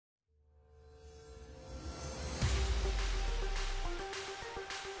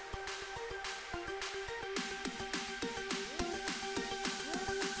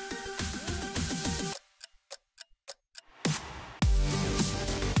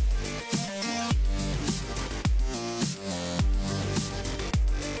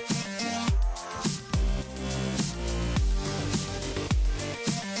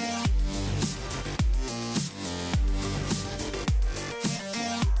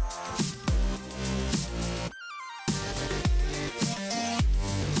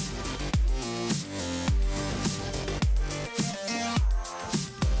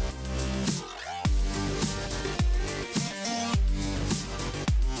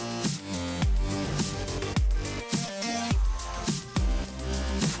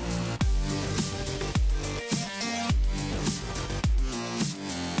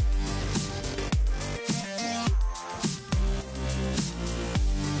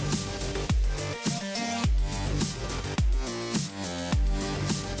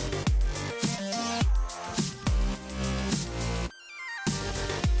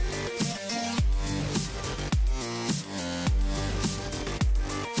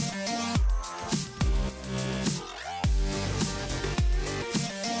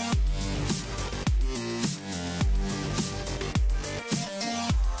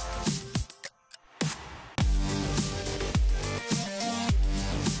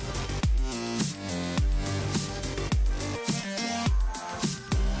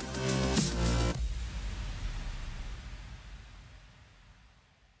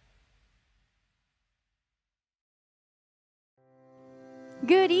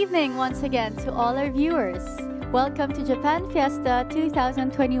Good evening once again to all our viewers. Welcome to Japan Fiesta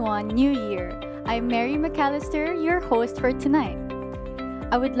 2021 New Year. I'm Mary McAllister, your host for tonight.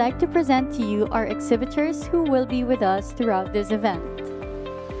 I would like to present to you our exhibitors who will be with us throughout this event.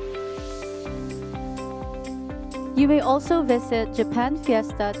 You may also visit Japan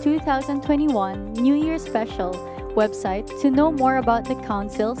Fiesta 2021 New Year Special website to know more about the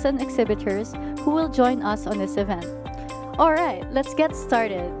councils and exhibitors who will join us on this event. Alright, let's get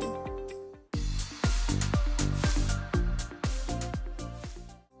started.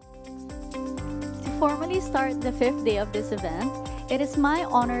 To formally start the 5th day of this event, it is my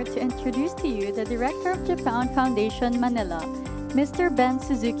honor to introduce to you the Director of Japan Foundation Manila, Mr. Ben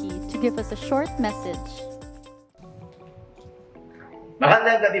Suzuki, to give us a short message.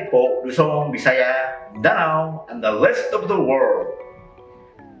 Magandang gabi po, Luzon, Visaya, Mindanao, and the rest of the world.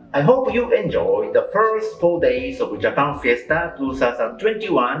 I hope you enjoy the first 4 days of Japan Fiesta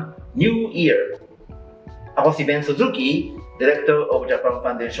 2021 New Year. Ako si Ben Suzuki, Director of Japan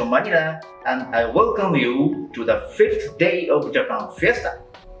Foundation Manila, and I welcome you to the 5th day of Japan Fiesta.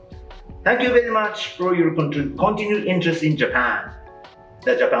 Thank you very much for your continued interest in Japan.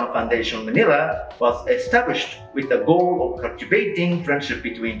 The Japan Foundation Manila was established with the goal of cultivating friendship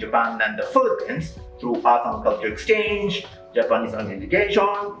between Japan and the Philippines through art and culture exchange, Japanese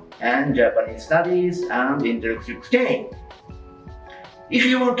education, and Japanese studies and intellectual exchange. If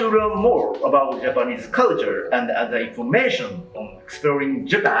you want to learn more about Japanese culture and other information on exploring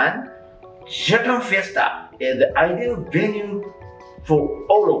Japan, Japan Fiesta is the ideal venue for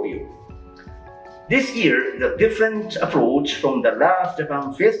all of you. This year is a different approach from the last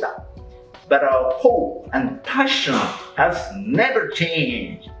Japan Fiesta, but our hope and passion has never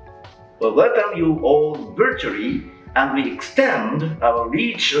changed. We welcome you all virtually, and we extend our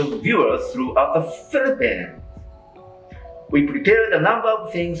reach of viewers throughout the Philippines. We prepared a number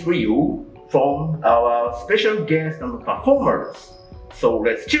of things for you from our special guests and performers. So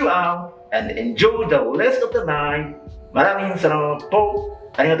let's chill out and enjoy the rest of the night. Maraming salamat po.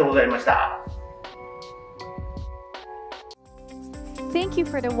 Arigatou gozaimashita. Thank you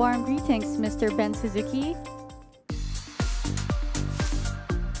for the warm greetings, Mr. Ben Suzuki.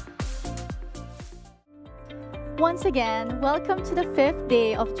 Once again, welcome to the 5th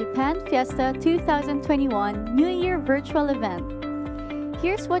day of Japan Fiesta 2021 New Year virtual event.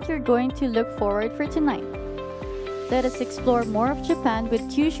 Here's what you're going to look forward for tonight. Let us explore more of Japan with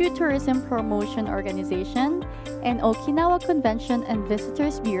Kyushu Tourism Promotion Organization and Okinawa Convention and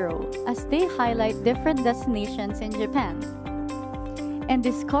Visitors Bureau as they highlight different destinations in Japan. And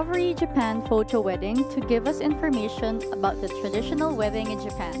Discovery Japan Photo Wedding to give us information about the traditional wedding in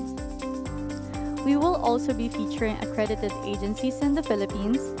Japan. We will also be featuring accredited agencies in the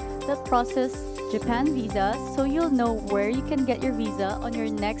Philippines that process Japan visas, so you'll know where you can get your visa on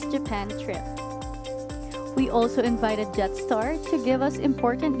your next Japan trip. We also invited Jetstar to give us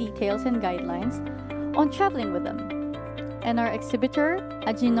important details and guidelines on traveling with them, and our exhibitor,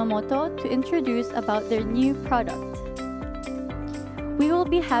 Ajinomoto, to introduce about their new product. We will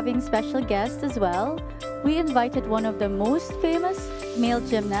be having special guests as well. We invited one of the most famous male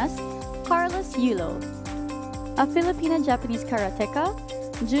gymnasts, Carlos Yulo, a Filipino-Japanese karateka,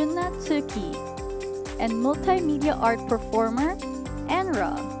 Junna Tsukii, and multimedia art performer,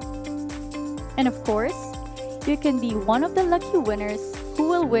 Enra. And of course, you can be one of the lucky winners who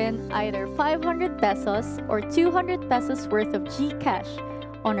will win either 500 pesos or 200 pesos worth of Gcash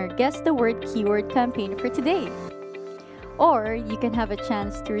on our Guess the Word keyword campaign for today. Or you can have a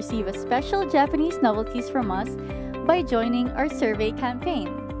chance to receive a special Japanese novelties from us by joining our survey campaign.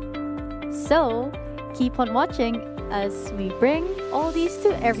 So, keep on watching as we bring all these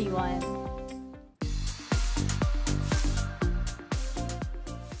to everyone.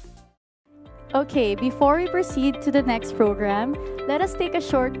 Okay, before we proceed to the next program, let us take a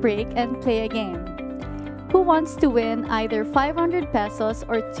short break and play a game. Who wants to win either 500 pesos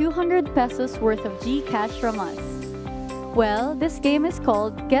or 200 pesos worth of Gcash from us? Well, this game is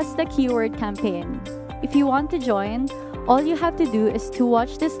called Guess the Keyword Campaign. If you want to join, all you have to do is to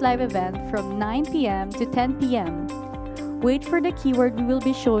watch this live event from 9 p.m. to 10 p.m. Wait for the keyword we will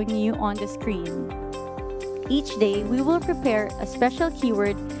be showing you on the screen. Each day, we will prepare a special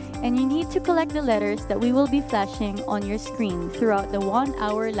keyword and you need to collect the letters that we will be flashing on your screen throughout the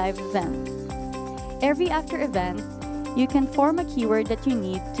 1-hour live event. Every after event, you can form a keyword that you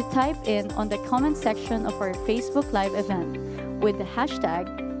need to type in on the comment section of our Facebook live event with the hashtag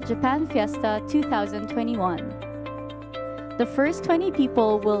Japan Fiesta 2021. The first 20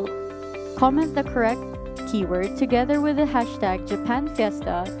 people will comment the correct keyword together with the hashtag Japan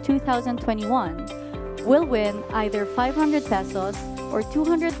Fiesta 2021 will win either 500 pesos or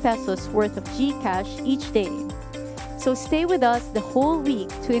 200 pesos worth of GCash each day. So stay with us the whole week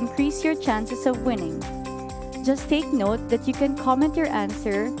to increase your chances of winning. Just take note that you can comment your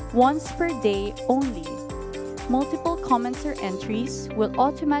answer once per day only. Multiple comments or entries will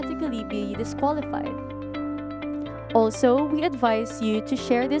automatically be disqualified. Also, we advise you to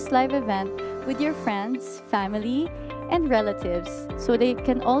share this live event with your friends, family, and relatives so they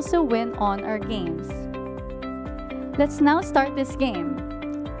can also win on our games. Let's now start this game.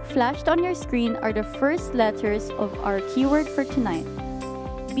 Flashed on your screen are the first letters of our keyword for tonight.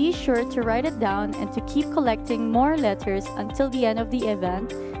 Be sure to write it down and to keep collecting more letters until the end of the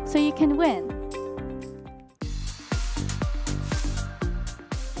event so you can win.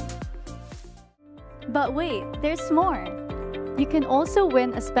 But wait, there's more! You can also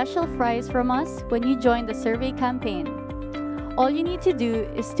win a special prize from us when you join the survey campaign. All you need to do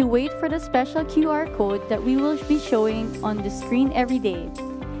is to wait for the special QR code that we will be showing on the screen every day.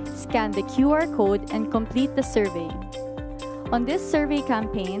 Scan the QR code and complete the survey. On this survey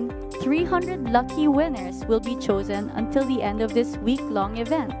campaign, 300 lucky winners will be chosen until the end of this week-long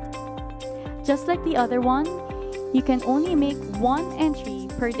event. Just like the other one, you can only make one entry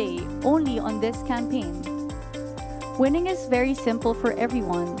per day only on this campaign. Winning is very simple for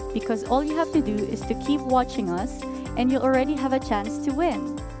everyone because all you have to do is to keep watching us and you'll already have a chance to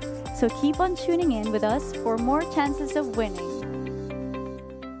win. So keep on tuning in with us for more chances of winning.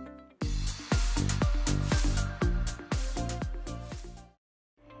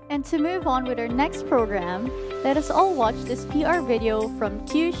 And to move on with our next program, let us all watch this PR video from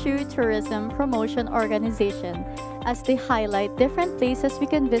Kyushu Tourism Promotion Organization as they highlight different places we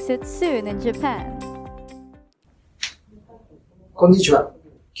can visit soon in Japan. こんにちは。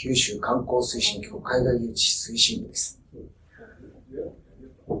九州観光推進協海外誘致推進部です。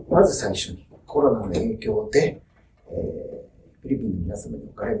まず最初にコロナの影響で、フィリピンの皆様に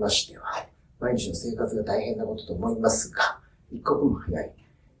おかれましては、毎日の生活が大変なことと思いますが、一刻も早い、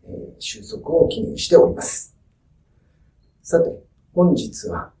収束を記念しております。さて、本日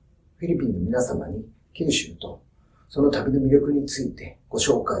はフィリピンの皆様に九州とその旅の魅力についてご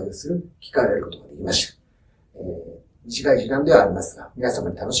紹介をする機会を得ることができました。短い時間ではありますが、皆様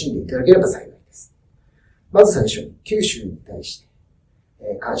に楽しんでいただければ幸いです。まず最初に九州に対し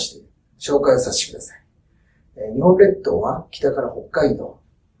て、関して紹介をさせてください。日本列島は北から北海道、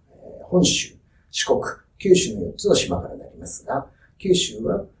本州、四国、九州の4つの島からなりますが、九州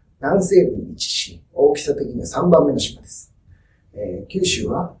は南西部に位置し、大きさ的には3番目の島です。九州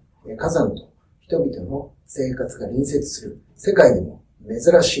は火山と人々の生活が隣接する世界でも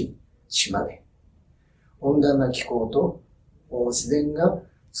珍しい島で、温暖な気候と自然が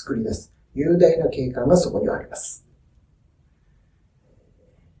作り出す雄大な景観がそこにはあります。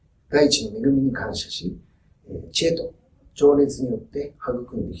大地の恵みに感謝し、知恵と情熱によって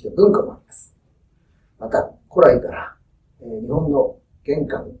育んできた文化もあります。また、古来から日本の玄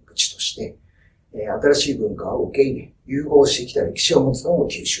関口として、新しい文化を受け入れ、融合してきた歴史を持つのも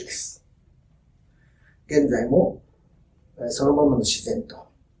九州です。現在も、そのままの自然と、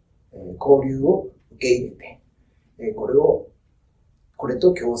交流を受け入れて、これ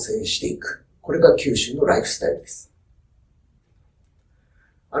と共生していく。これが九州のライフスタイルです。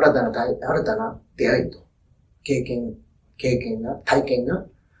新たな出会いと体験が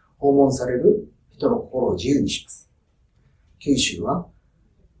訪問される人の心を自由にします。九州は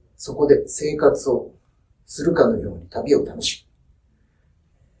そこで生活をするかのように旅を楽しみ、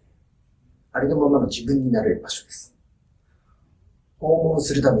ありのままの自分になれる場所です。訪問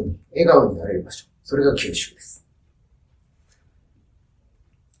するために笑顔になれる場所、それが九州です。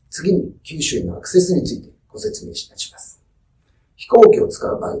次に九州へのアクセスについてご説明いたします。飛行機を使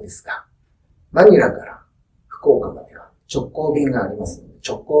う場合ですが、マニラから福岡までは直行便がありますので、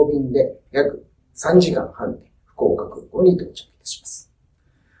直行便で約3時間半で福岡空港に到着いたします。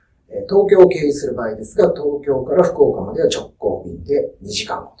東京を経由する場合ですが、東京から福岡までは直行便で2時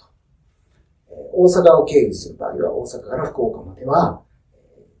間ほど。大阪を経由する場合は、大阪から福岡までは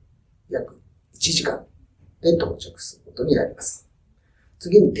約1時間で到着することになります。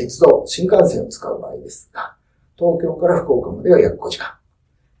次に鉄道、新幹線を使う場合ですが、東京から福岡までは約5時間。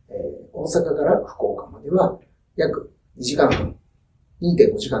大阪から福岡までは約2時間半、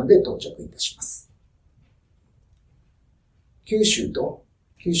2.5 時間で到着いたします。九州と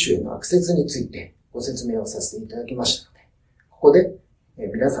九州へのアクセスについてご説明をさせていただきましたので、ここで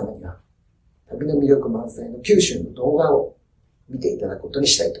皆様には旅の魅力満載の九州の動画を見ていただくことに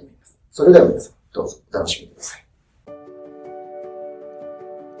したいと思います。それでは皆さん、どうぞお楽しみください。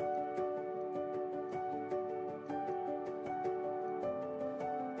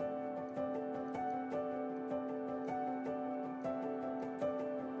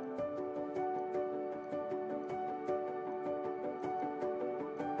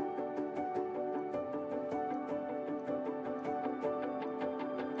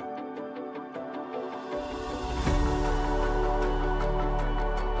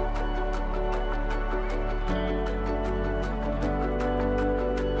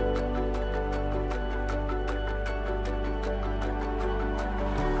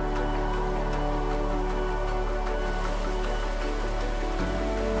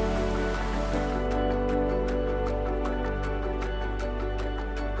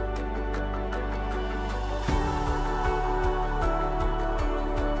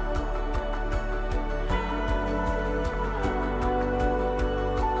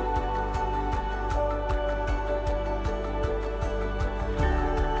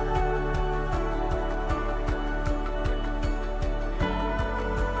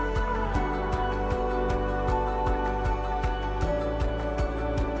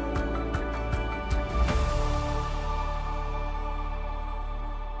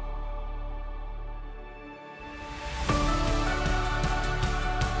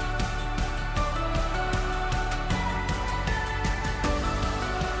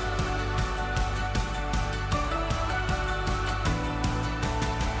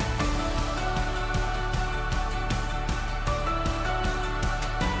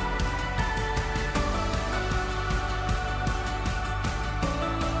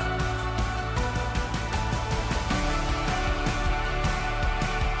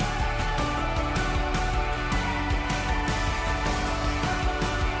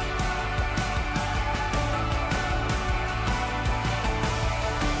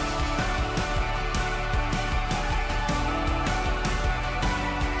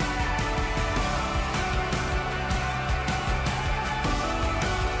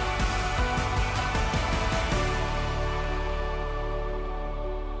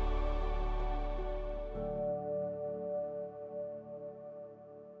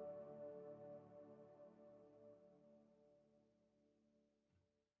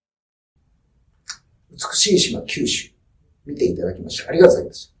美しい島九州、見ていただきましてありがとうござい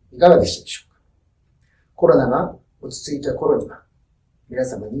ました。いかがでしたでしょうか。コロナが落ち着いた頃には、皆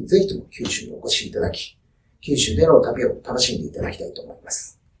様にぜひとも九州にお越しいただき、九州での旅を楽しんでいただきたいと思いま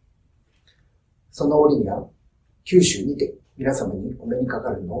す。その折には、九州にて皆様にお目にかか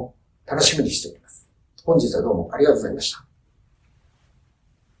るのを楽しみにしております。本日はどうもありがとうございました。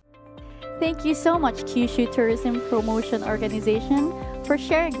Thank you so much, Kyushu Tourism Promotion Organization, for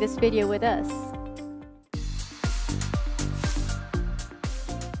sharing this video with us.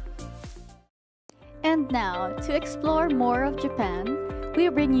 And now, to explore more of Japan, we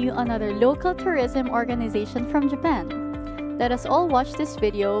bring you another local tourism organization from Japan. Let us all watch this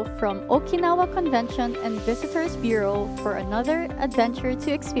video from Okinawa Convention and Visitors Bureau for another adventure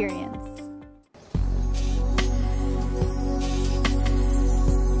to experience.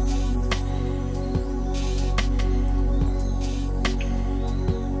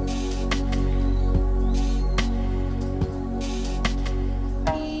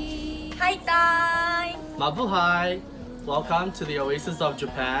 Mabuhay! Welcome to the Oasis of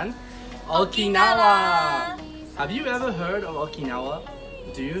Japan, Okinawa! Have you ever heard of Okinawa?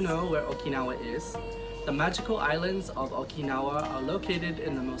 Do you know where Okinawa is? The magical islands of Okinawa are located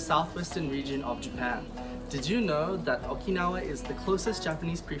in the most southwestern region of Japan. Did you know that Okinawa is the closest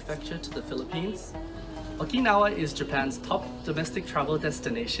Japanese prefecture to the Philippines? Okinawa is Japan's top domestic travel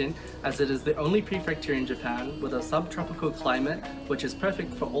destination, as it is the only prefecture in Japan with a subtropical climate which is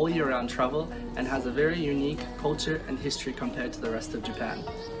perfect for all year-round travel and has a very unique culture and history compared to the rest of Japan.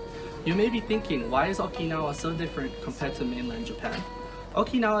 You may be thinking, why is Okinawa so different compared to mainland Japan?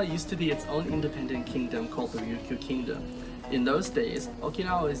 Okinawa used to be its own independent kingdom called the Ryukyu Kingdom. In those days,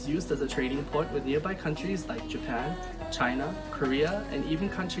 Okinawa was used as a trading port with nearby countries like Japan, China, Korea, and even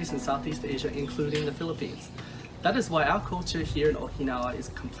countries in Southeast Asia, including the Philippines. That is why our culture here in Okinawa is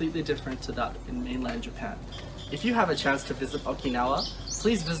completely different to that in mainland Japan. If you have a chance to visit Okinawa,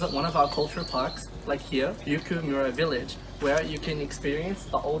 please visit one of our cultural parks, like here, Ryukyu Village, where you can experience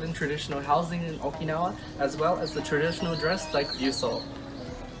the old and traditional housing in Okinawa, as well as the traditional dress like Ryuso.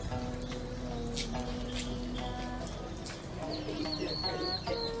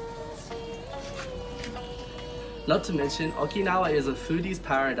 Not to mention, Okinawa is a foodie's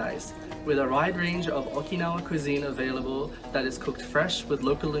paradise, with a wide range of Okinawa cuisine available that is cooked fresh with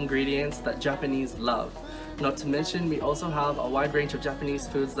local ingredients that Japanese love. Not to mention, we also have a wide range of Japanese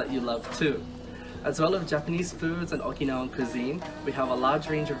foods that you love too. As well as Japanese foods and Okinawan cuisine, we have a large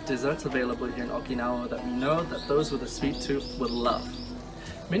range of desserts available here in Okinawa that we know that those with a sweet tooth would love.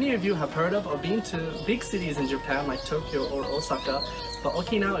 Many of you have heard of or been to big cities in Japan like Tokyo or Osaka, but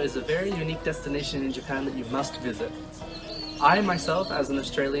Okinawa is a very unique destination in Japan that you must visit. I myself, as an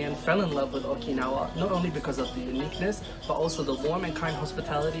Australian, fell in love with Okinawa not only because of the uniqueness, but also the warm and kind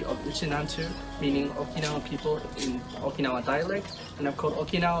hospitality of Uchinanchu, meaning Okinawan people in Okinawa dialect, and I've called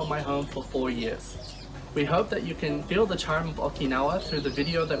Okinawa my home for 4 years. We hope that you can feel the charm of Okinawa through the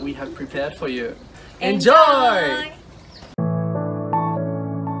video that we have prepared for you. Enjoy!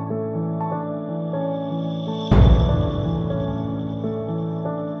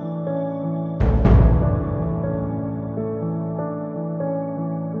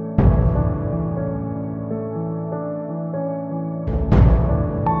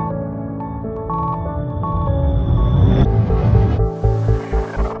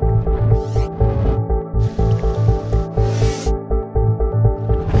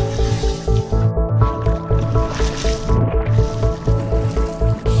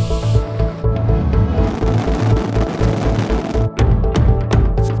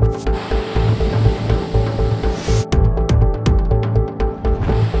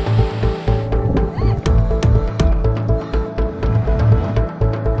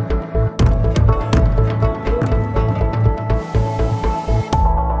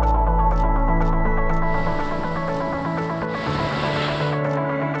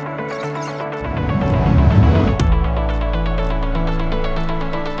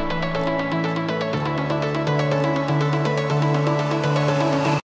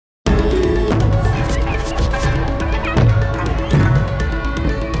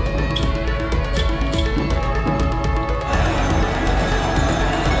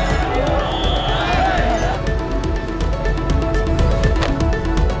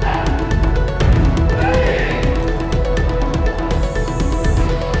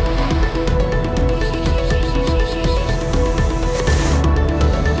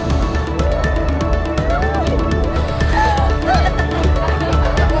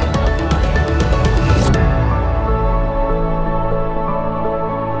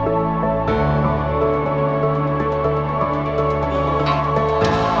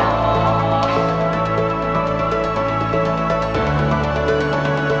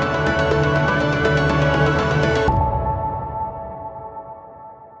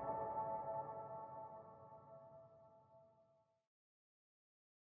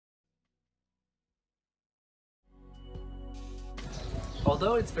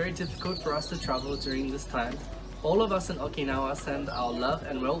 Although it's very difficult for us to travel during this time, all of us in Okinawa send our love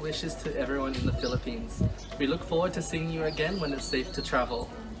and well wishes to everyone in the Philippines. We look forward to seeing you again when it's safe to travel.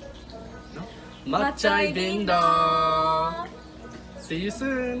 Matchai Bindo! See you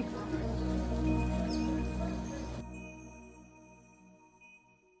soon!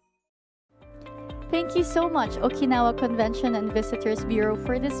 Thank you so much, Okinawa Convention and Visitors Bureau,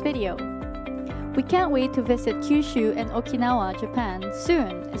 for this video. We can't wait to visit Kyushu and Okinawa, Japan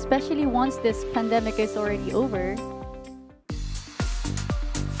soon, especially once this pandemic is already over.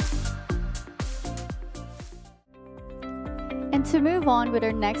 And to move on with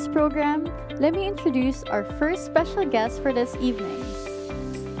our next program, let me introduce our first special guest for this evening.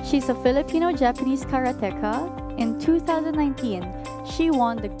 She's a Filipino-Japanese karateka. In 2019, she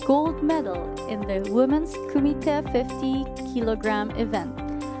won the gold medal in the Women's Kumite 50 kg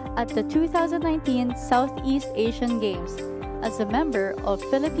event at the 2019 Southeast Asian Games as a member of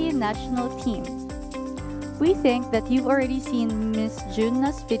Philippine national team. We think that you've already seen Miss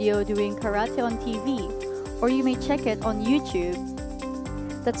Junna's video doing karate on TV, or you may check it on YouTube.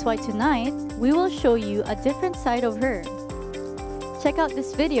 That's why tonight, we will show you a different side of her. Check out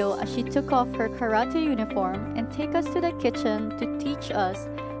this video as she took off her karate uniform and take us to the kitchen to teach us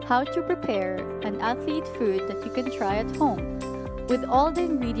how to prepare an athlete food that you can try at home with all the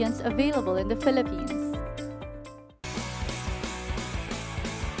ingredients available in the Philippines.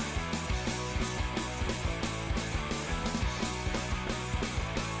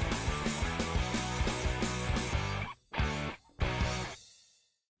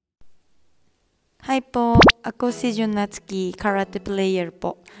 Hi po, ako si Junna Tsukii, karate player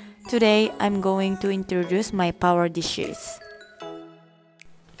po. Today, I'm going to introduce my power dishes.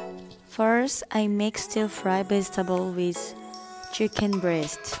 First, I make stir-fry vegetable with chicken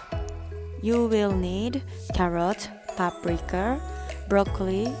breast. You will need carrot, paprika,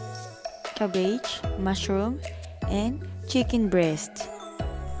 broccoli, cabbage, mushroom, and chicken breast.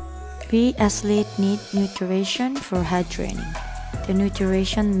 We athletes need nutrition for hard training. The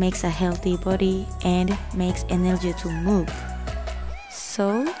nutrition makes a healthy body and makes energy to move.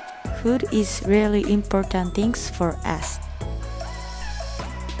 So, food is really important things for us.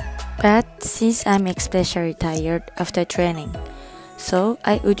 But since I'm especially tired after training, so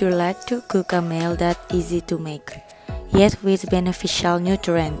I would like to cook a meal that's easy to make, yet with beneficial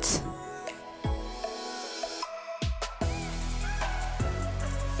nutrients.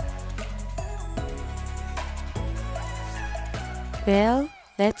 Well,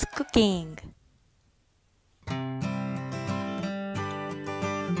 let's cooking.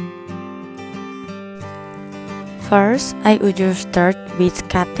 First, I would start with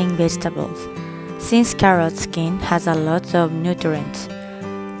cutting vegetables. Since carrot skin has a lot of nutrients,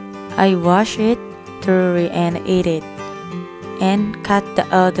 I wash it thoroughly and eat it, and cut the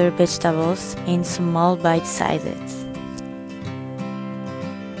other vegetables in small bite sizes.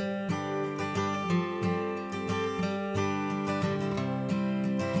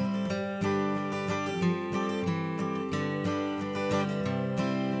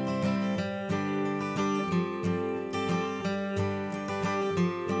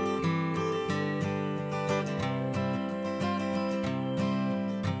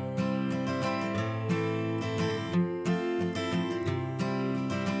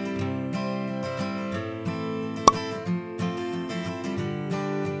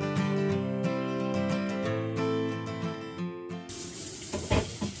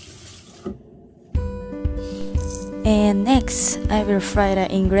 And next, I will fry the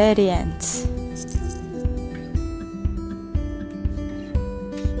ingredients.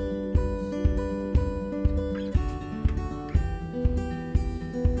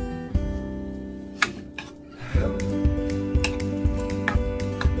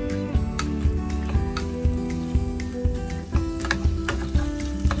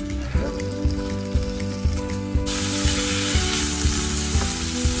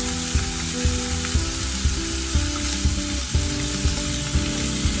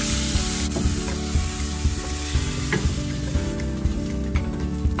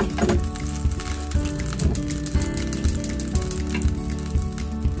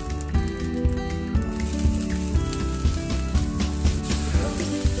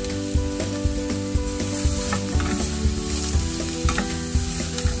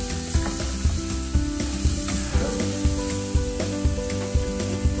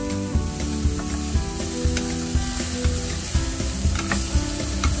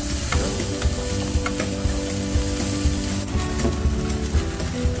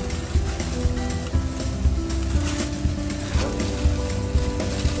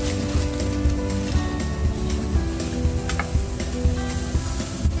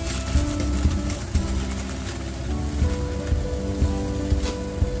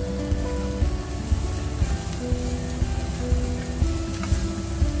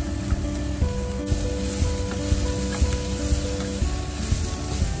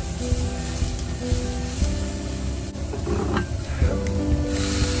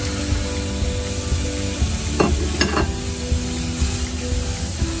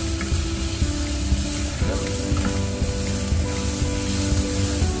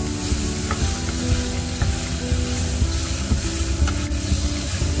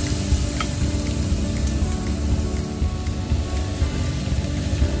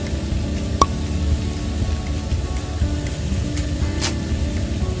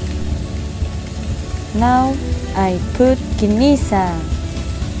 Now I put Kinisa.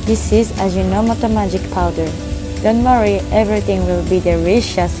 This is Ajinomoto magic powder. Don't worry, everything will be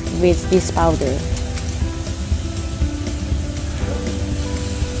delicious with this powder.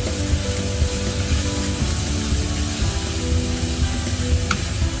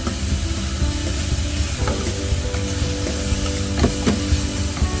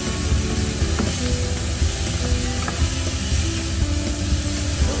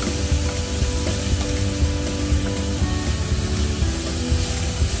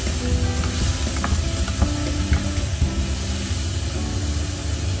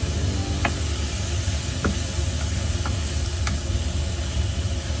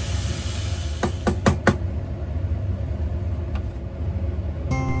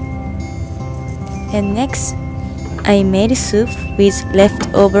 And next, I made soup with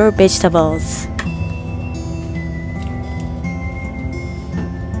leftover vegetables.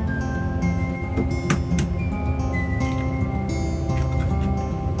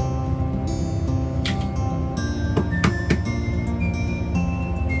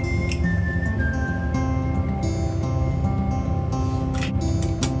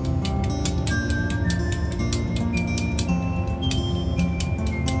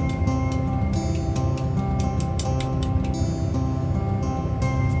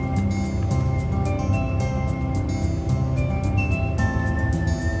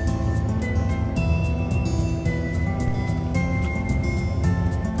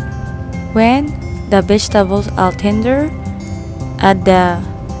 When the vegetables are tender, add the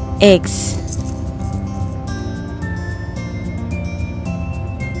eggs.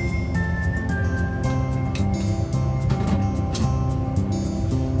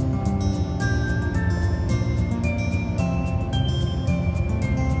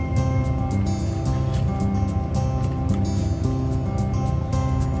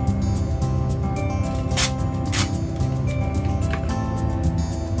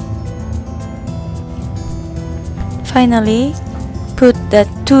 Finally, put the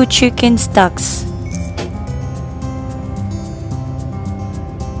 2 chicken stocks.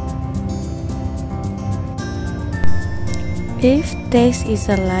 If taste is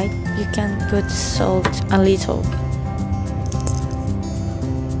light, you can put salt a little.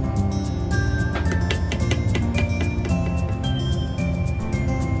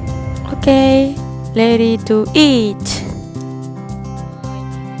 Okay, ready to eat.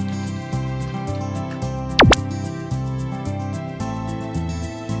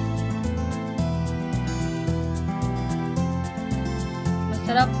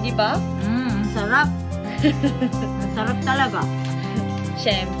 Masarap, di ba? Sarap. Sarap talaga.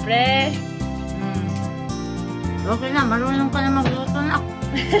 Siyempre. Okay na, marunong ka na magluto na.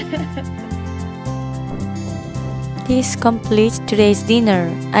 This completes today's dinner.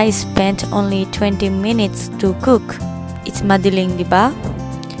 I spent only 20 minutes to cook. It's madaling, di ba?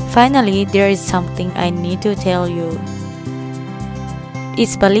 Finally, there is something I need to tell you.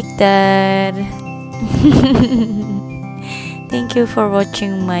 It's baliktad. Thank you for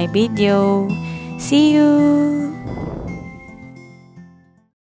watching my video. See you!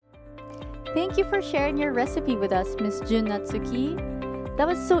 Thank you for sharing your recipe with us, Miss Junna Tsukii. That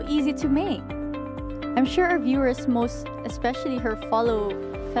was so easy to make. I'm sure our viewers, most especially her fellow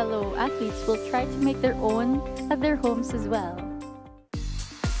athletes, will try to make their own at their homes as well.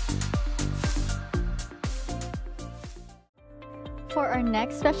 For our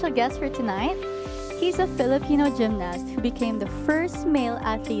next special guest for tonight, he's a Filipino gymnast who became the first male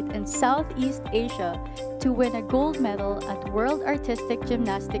athlete in Southeast Asia to win a gold medal at World Artistic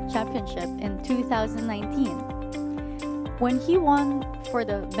Gymnastic Championship in 2019. When he won for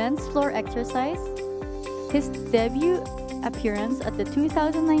the men's floor exercise, his debut appearance at the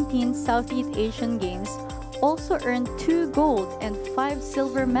 2019 Southeast Asian Games also earned 2 gold and 5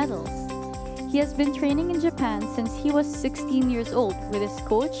 silver medals. He has been training in Japan since he was 16 years old with his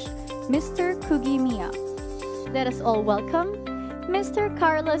coach, Mr. Kugimiya. Let us all welcome Mr.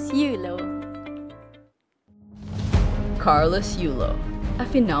 Carlos Yulo. Carlos Yulo, a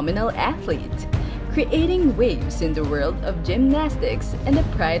phenomenal athlete, creating waves in the world of gymnastics and the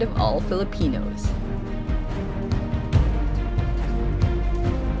pride of all Filipinos.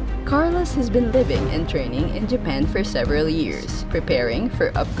 Carlos has been living and training in Japan for several years, preparing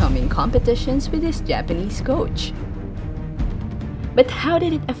for upcoming competitions with his Japanese coach. But how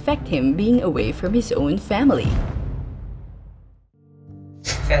did it affect him being away from his own family?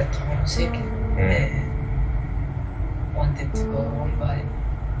 Felt homesick and wanted to go home, but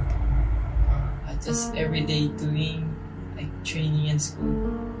I just every day doing like training and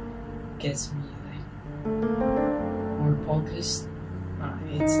school gets me like more focused.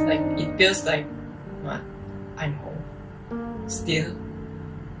 It's like it feels like I'm home still,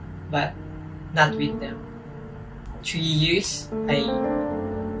 but not with them. 3 years, I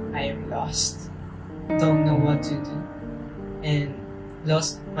am lost. Don't know what to do, and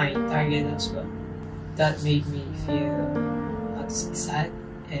lost my target as well. That made me feel sad,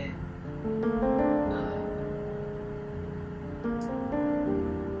 and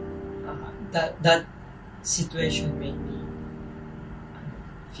that situation made me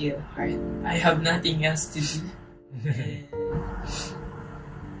feel hard. I have nothing else to do.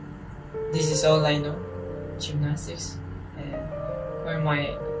 This is all I know, gymnastics, and for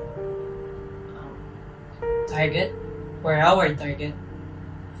my target, for our target,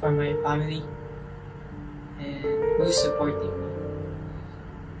 for my family, and who's supporting me.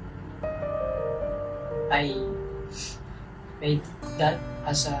 I made that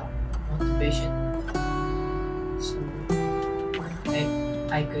as a motivation, so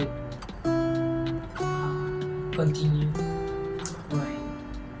I could continue my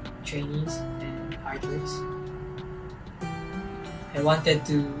trainings and hard works. I wanted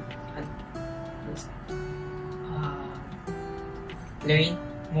to learn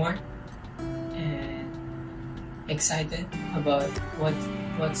more and excited about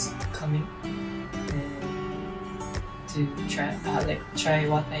what's coming, and to try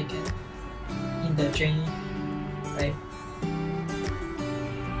what I can in the training. Like,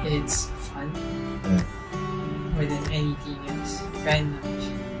 it's fun more than anything else right now.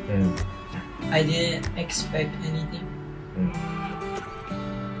 I didn't expect anything.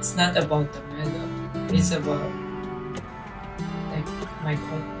 It's not about the medal, it's about like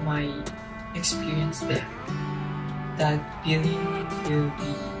my experience there. That feeling will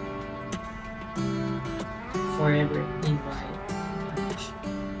be forever in my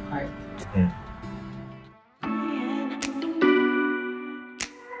heart.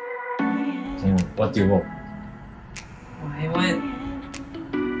 What do you want? I want,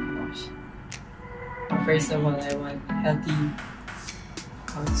 first of all, I want healthy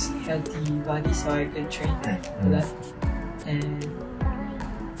body so I can train a lot, and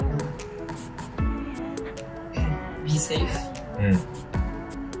be safe, and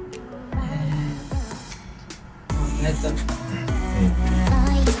let them.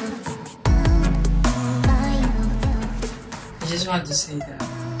 I just want to say that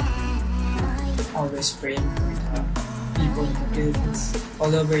always praying for the people in the Philippines,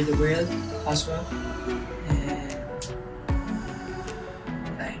 all over the world as well, and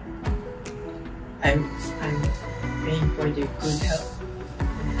I'm praying for their good health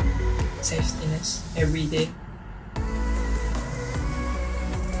and safetyness every day.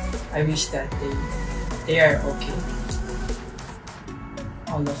 I wish that they are okay,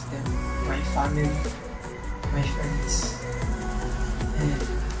 all of them, my family, my friends, and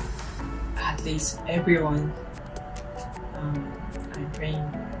at least everyone. I'm praying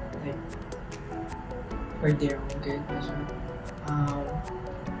like for their own good as well.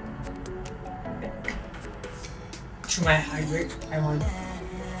 Through my hard work, I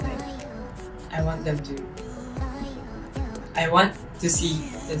want to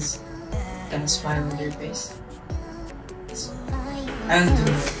see the smile on their face. So I'll do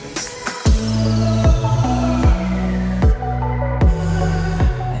my best.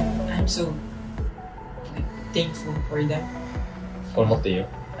 I'm so thankful for them. これ持っていいよ。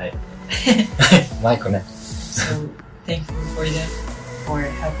はい。マイクね。So thankful for them for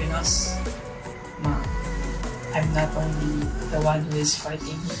helping us. I'm not only the one who is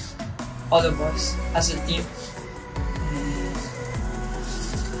fighting here. All of us as a team. And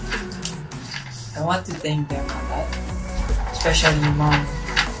I want to thank them a lot. Especially Mom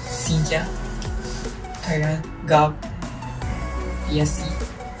Cynthia, Karan, Gab, PSC,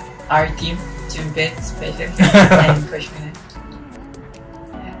 our team, Junpei, especially, and Coach Minay,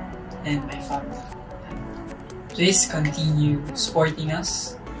 and my family. Please continue supporting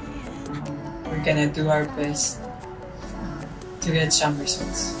us. We're gonna do our best to get some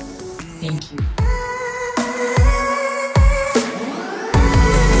results. Thank you.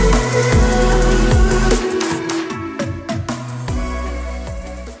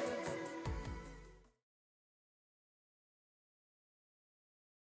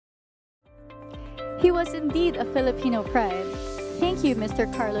 He was indeed a Filipino pride. Thank you, Mr.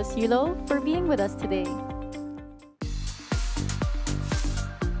 Carlos Yulo, for being with us today.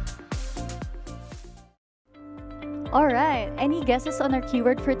 Alright, any guesses on our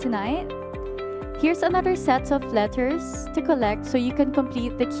keyword for tonight? Here's another set of letters to collect so you can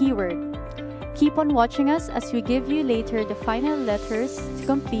complete the keyword. Keep on watching us as we give you later the final letters to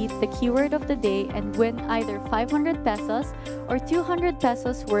complete the keyword of the day and win either 500 pesos or 200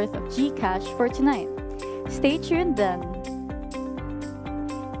 pesos worth of GCash for tonight. Stay tuned then.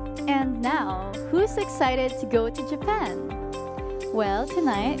 And now, who's excited to go to Japan? Well,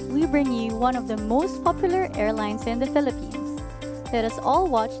 tonight, we bring you one of the most popular airlines in the Philippines. Let us all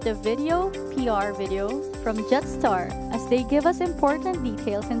watch the PR video from Jetstar as they give us important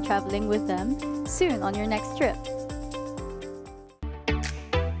details in traveling with them soon on your next trip.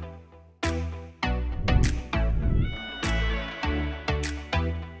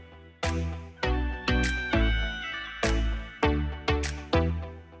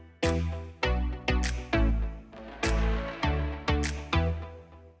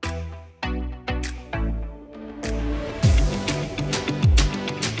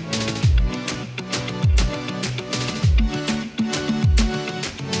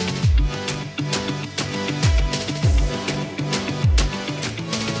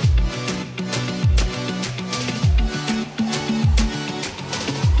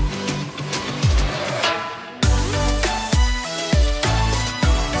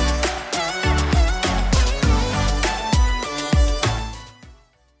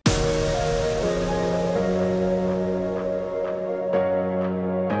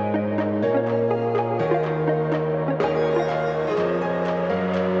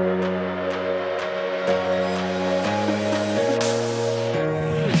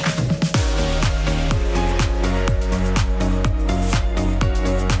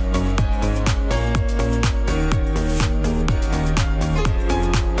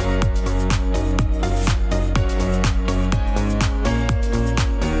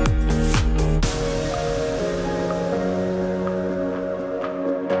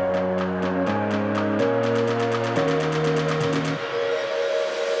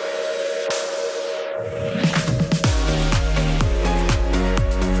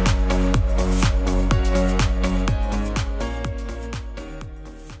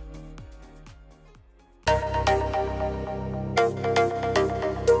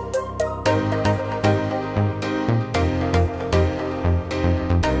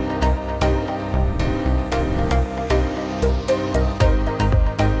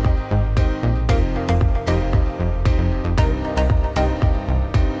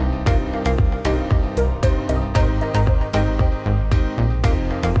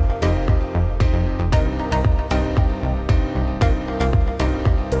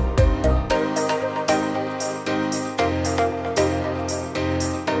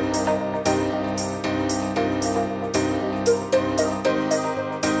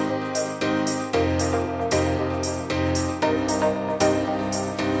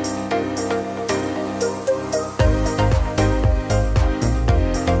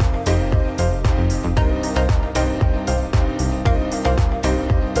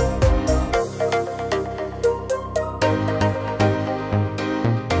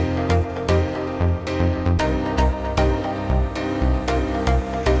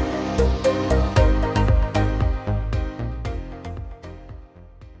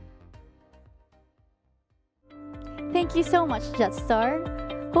 Thank you so much,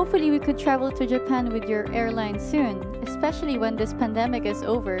 Jetstar. Hopefully we could travel to Japan with your airline soon, especially when this pandemic is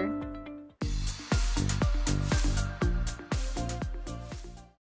over.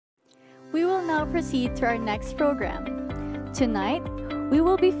 We will now proceed to our next program. Tonight, we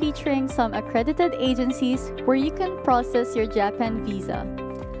will be featuring some accredited agencies where you can process your Japan visa.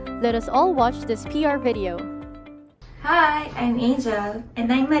 Let us all watch this PR video. Hi, I'm Angel.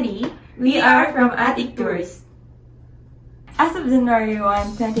 And I'm Marie. We are from EXHIBITORS. As of January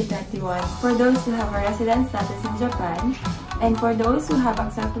 1, 2021, for those who have a resident status in Japan, and for those who have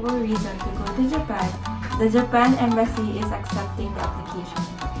acceptable reason to go to Japan, the Japan Embassy is accepting the application.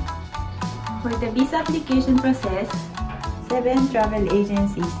 For the visa application process, 7 travel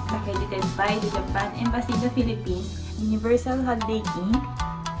agencies accredited by the Japan Embassy in the Philippines, Universal Holiday Inc.,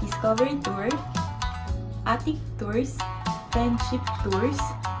 Discovery Tours, Attic Tours, Friendship Tours,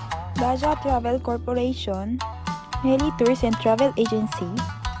 Baja Travel Corporation, Meli Tours and Travel Agency,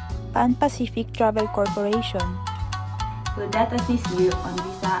 Pan Pacific Travel Corporation. So that assists you on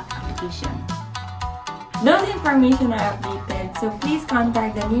visa application. Those information are updated, so please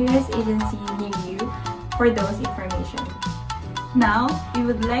contact the nearest agency near you for those information. Now, we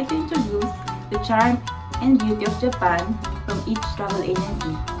would like to introduce the charm and beauty of Japan from each travel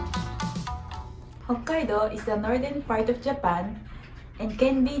agency. Hokkaido is the northern part of Japan and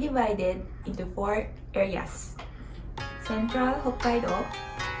can be divided into 4 areas: Central Hokkaido,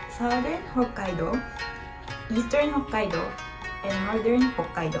 Southern Hokkaido, Eastern Hokkaido, and Northern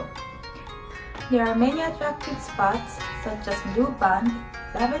Hokkaido. There are many attractive spots such as Blue Pond,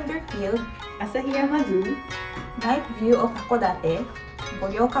 Lavender Field, Asahiyama Zoo, Night View of Hakodate,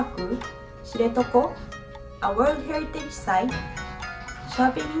 Boyokaku, Shiretoko, a World Heritage Site,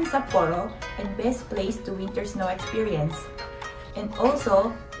 shopping in Sapporo, and best place to winter snow experience. And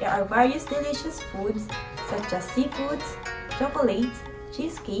also, there are various delicious foods such as seafoods, chocolates,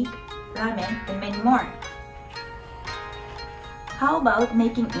 cheesecake, ramen, and many more. How about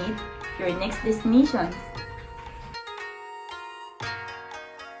making it your next destination?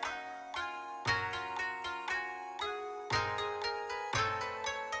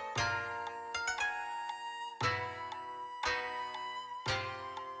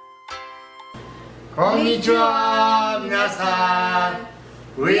 Konnichiwa, minasan.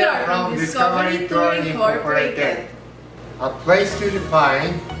 We are from Discovery Touring Incorporated, a place to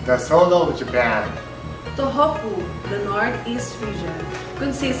define the soul of Japan. Tohoku, the northeast region,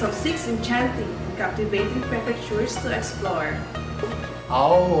 consists of 6 enchanting and captivating prefectures to explore.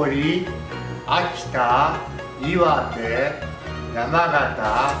 Aomori, Akita, Iwate,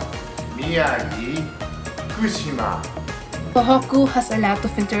 Yamagata, Miyagi, Fukushima. Tohoku has a lot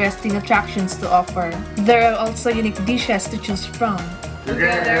of interesting attractions to offer. There are also unique dishes to choose from.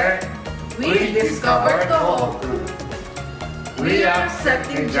 Together, we discover Tohoku. We are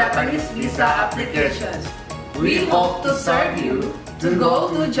accepting Japanese visa applications. We hope to serve you to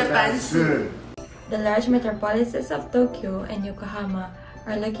go to Japan soon. The large metropolises of Tokyo and Yokohama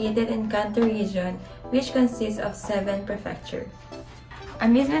are located in Kanto region, which consists of 7 prefectures.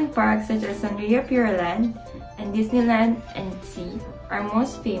 Amusement parks such as Sanrio Pureland and Disneyland and Sea are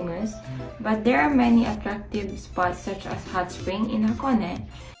most famous, but there are many attractive spots such as Hot Spring in Hakone,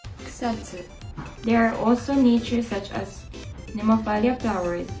 Kusatsu. There are also nature such as Nemophila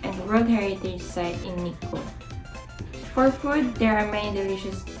flowers and World Heritage Site in Nikko. For food, there are many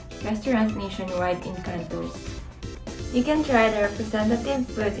delicious restaurants nationwide in Kanto. You can try the representative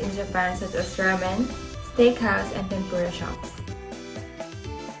foods in Japan such as ramen, steakhouse, and tempura shops.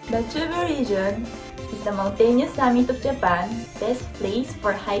 The Chubu region is the mountainous summit of Japan, best place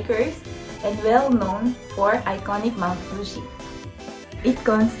for hikers, and well known for iconic Mount Fuji. It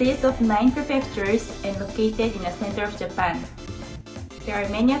consists of 9 prefectures and located in the center of Japan. There are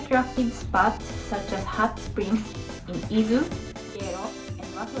many attractive spots such as hot springs in Izu, Yero, and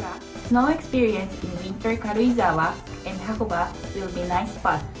Wakura. Snow experience in winter Karuizawa and Hakoba will be nice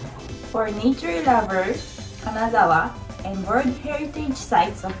spot. For nature lovers, Kanazawa and World Heritage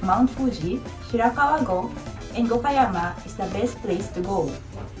Sites of Mount Fuji, Shirakawa-go, and Gokayama is the best place to go.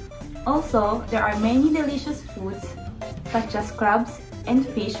 Also, there are many delicious foods such as crabs and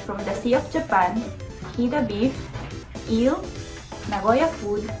fish from the Sea of Japan, Hida beef, eel, Nagoya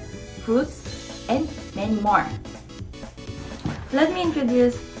food, fruits, and many more. Let me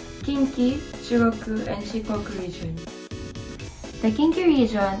introduce Kinki, Chugoku, and Shikoku region. The Kinki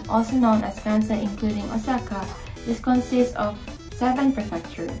region, also known as Kansai including Osaka, this consists of 7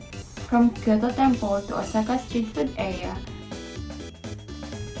 prefectures, from Kyoto Temple to Osaka street food area.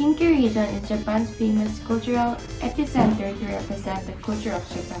 Kinki region is Japan's famous cultural epicenter to represent the culture of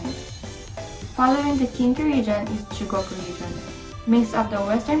Japan. Following the Kinki region is Chugoku region, makes up the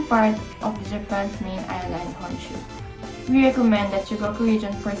western part of Japan's main island, Honshu. We recommend the Chugoku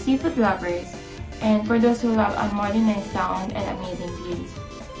region for seafood lovers and for those who love unmodernized sound and amazing views.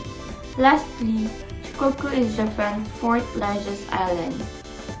 Lastly, Shikoku is Japan's 4th largest island.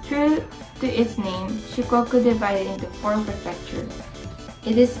 True to its name, Shikoku divided into 4 prefectures.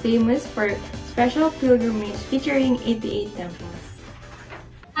 It is famous for special pilgrimage featuring 88 temples.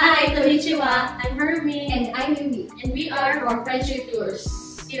 Hi, konnichiwa. I'm Hermie. And I'm Yumi. And we are from Friendship Tours.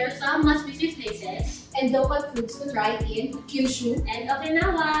 Here are some must-visit places and local foods to try in Kyushu and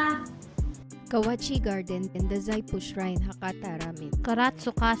Okinawa. Kawachi Garden and the Zaipu Shrine, Hakata Ramen.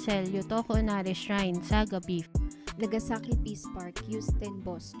 Karatsu Castle, Yotoko Inari Shrine, Saga Beef. Nagasaki Peace Park, Houston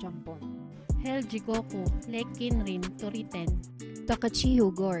Boss, Champon. Hell Jigoku, Lake Kinrin, Toriten.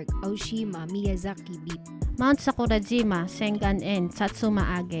 Takachiho Gorg, Aoshima, Miyazaki Beef. Mount Sakurajima, Sengan-en,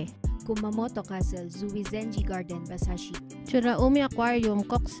 Satsuma Age. Kumamoto Castle, Zuizenji Garden, Basashi. Churaumi Aquarium,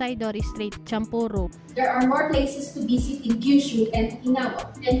 Kokusai Dori Strait, Champuro. There are more places to visit in Kyushu and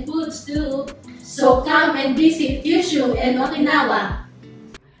Okinawa, and foods too. So come and visit Kyushu and Okinawa.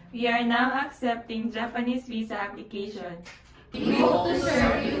 We are now accepting Japanese visa application. We hope to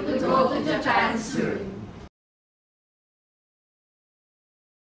serve you to go to Japan soon.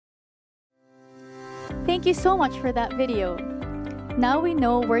 Thank you so much for that video. Now we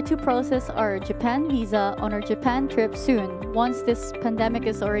know where to process our Japan visa on our Japan trip soon, once this pandemic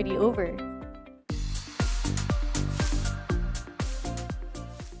is already over.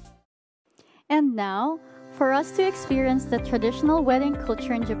 And And now, for us to experience the traditional wedding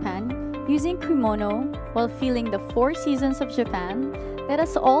culture in Japan using kimono while feeling the 4 seasons of Japan, let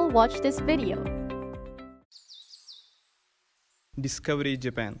us all watch this video. Discovery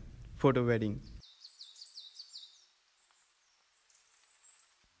Japan Photo Wedding.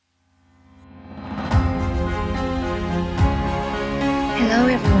 Hello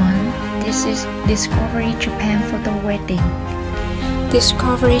everyone, this is Discovery Japan Photo Wedding.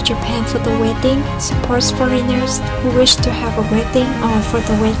 Discovery Japan Photo Wedding supports foreigners who wish to have a wedding or a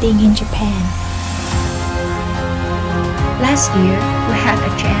photo wedding in Japan. Last year, we had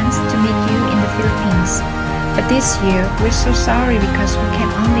a chance to meet you in the Philippines, but this year we're so sorry because we can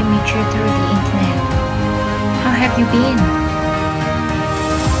only meet you through the internet. How have you been?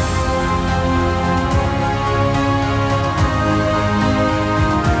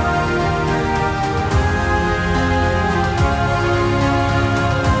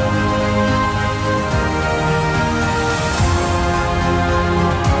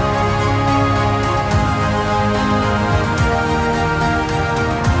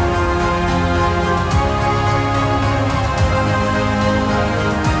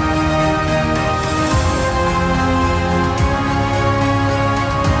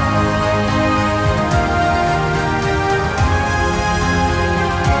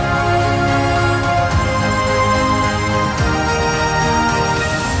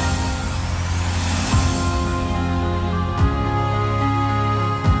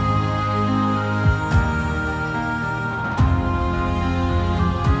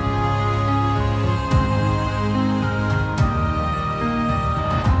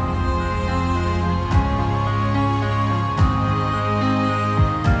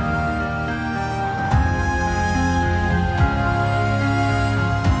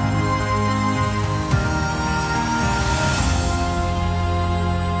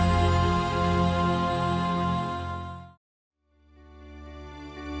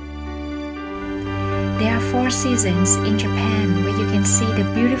 There are 4 seasons in Japan where you can see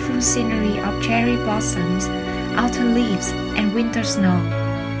the beautiful scenery of cherry blossoms, autumn leaves, and winter snow.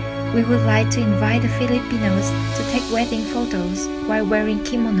 We would like to invite the Filipinos to take wedding photos while wearing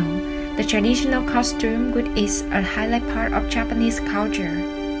kimono, the traditional costume which is a highlight part of Japanese culture.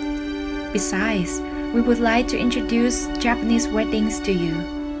 Besides, we would like to introduce Japanese weddings to you.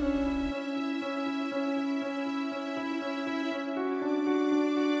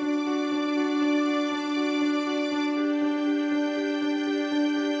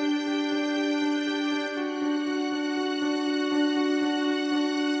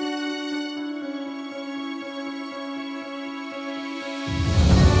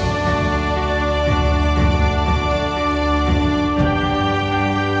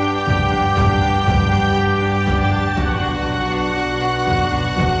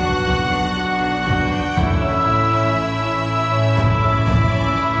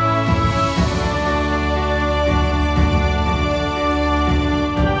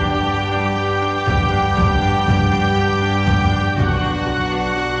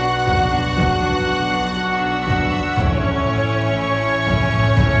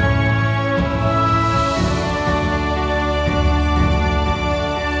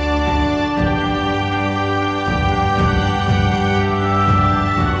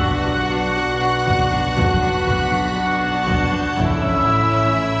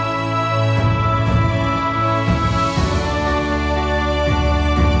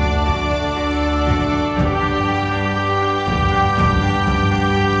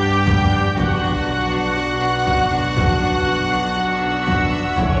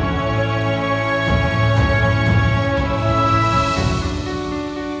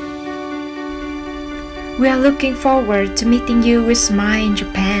 We are looking forward to meeting you with Smile in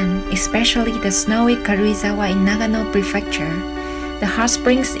Japan, especially the snowy Karuizawa in Nagano Prefecture, the hot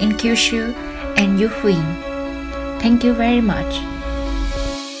springs in Kyushu, and Yuhuin. Thank you very much.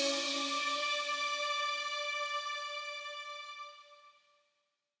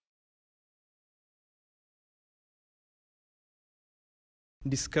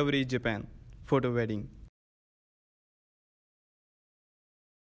 Discovery Japan Photo Wedding.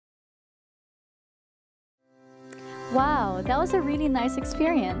 Wow, that was a really nice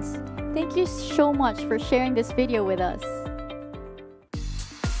experience. Thank you so much for sharing this video with us.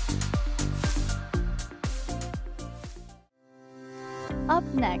 Up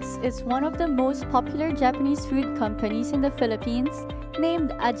next is one of the most popular Japanese food companies in the Philippines, named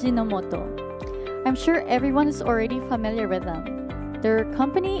Ajinomoto. I'm sure everyone is already familiar with them. Their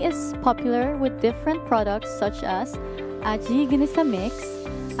company is popular with different products such as Aji Ginisa Mix,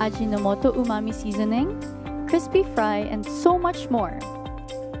 Ajinomoto Umami Seasoning, Crispy Fry, and so much more.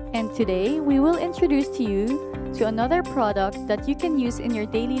 And today, we will introduce to you to another product that you can use in your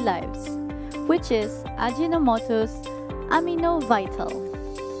daily lives, which is Ajinomoto's Amino Vital.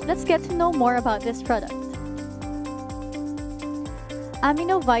 Let's get to know more about this product.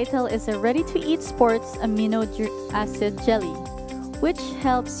 Amino Vital is a ready-to-eat sports amino acid jelly, which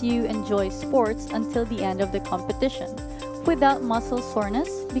helps you enjoy sports until the end of the competition without muscle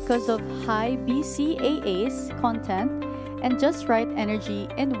soreness because of high BCAAs content and just right energy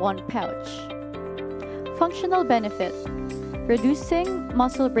in one pouch. Functional benefit: reducing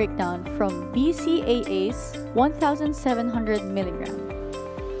muscle breakdown from BCAAs 1,700 mg.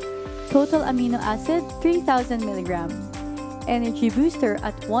 Total amino acid 3,000 mg. Energy booster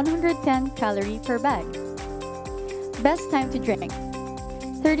at 110 calorie per bag. Best time to drink: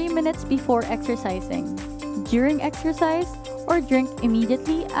 30 minutes before exercising, during exercise, or drink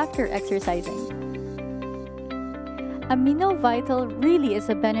immediately after exercising. Amino Vital really is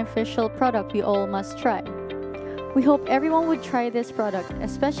a beneficial product we all must try. We hope everyone would try this product,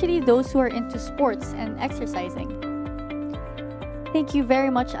 especially those who are into sports and exercising. Thank you very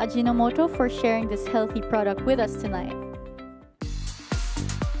much, Ajinomoto, for sharing this healthy product with us tonight.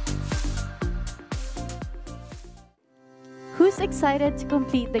 Who's excited to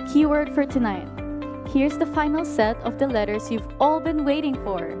complete the keyword for tonight? Here's the final set of the letters you've all been waiting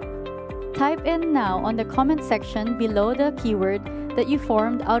for. Type in now on the comment section below the keyword that you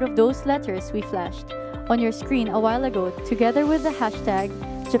formed out of those letters we flashed on your screen a while ago, together with the hashtag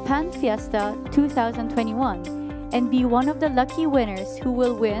Japan Fiesta 2021, and be one of the lucky winners who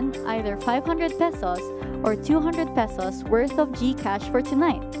will win either 500 pesos or 200 pesos worth of Gcash for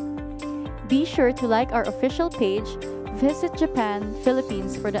tonight. Be sure to like our official page, visit Japan,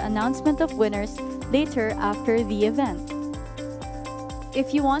 Philippines for the announcement of winners later after the event.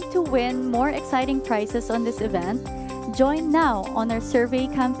 If you want to win more exciting prizes on this event, join now on our survey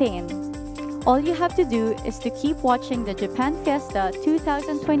campaign. All you have to do is to keep watching the Japan Fiesta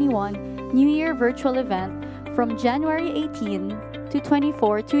 2021 New Year virtual event from January 18 to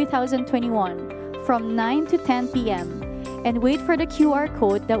 24, 2021 from 9 to 10 p.m. and wait for the QR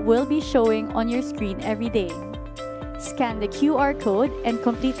code that will be showing on your screen every day. Scan the QR code and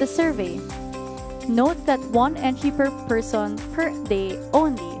complete the survey. Note that one entry per person per day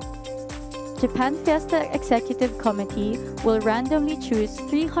only. Japan Fiesta Executive Committee will randomly choose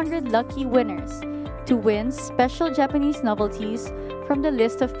 300 lucky winners to win special Japanese novelties from the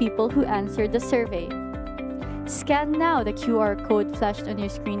list of people who answered the survey. Scan now the QR code flashed on your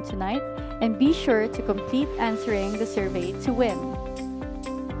screen tonight and be sure to complete answering the survey to win.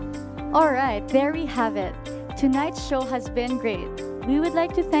 Alright, there we have it. Tonight's show has been great. We would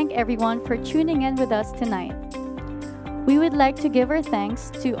like to thank everyone for tuning in with us tonight. We would like to give our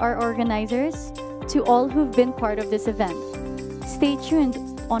thanks to our organizers, to all who've been part of this event. Stay tuned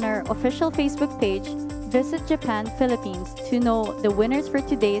on our official Facebook page, Visit Japan Philippines, to know the winners for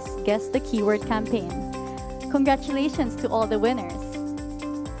today's Guess the Keyword campaign. Congratulations to all the winners!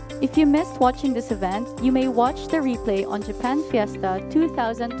 If you missed watching this event, you may watch the replay on Japan Fiesta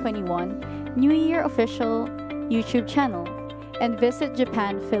 2021 New Year official YouTube channel and visit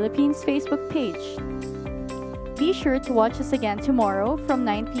Japan Philippines Facebook page. Be sure to watch us again tomorrow from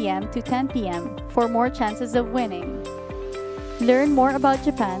 9 p.m. to 10 p.m. for more chances of winning. Learn more about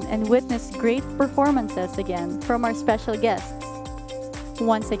Japan and witness great performances again from our special guests.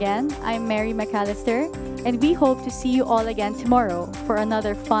 Once again, I'm Mary McAllister, and we hope to see you all again tomorrow for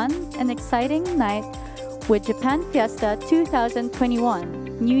another fun and exciting night with Japan Fiesta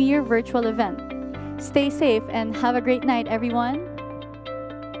 2021 New Year virtual event. Stay safe and have a great night, everyone.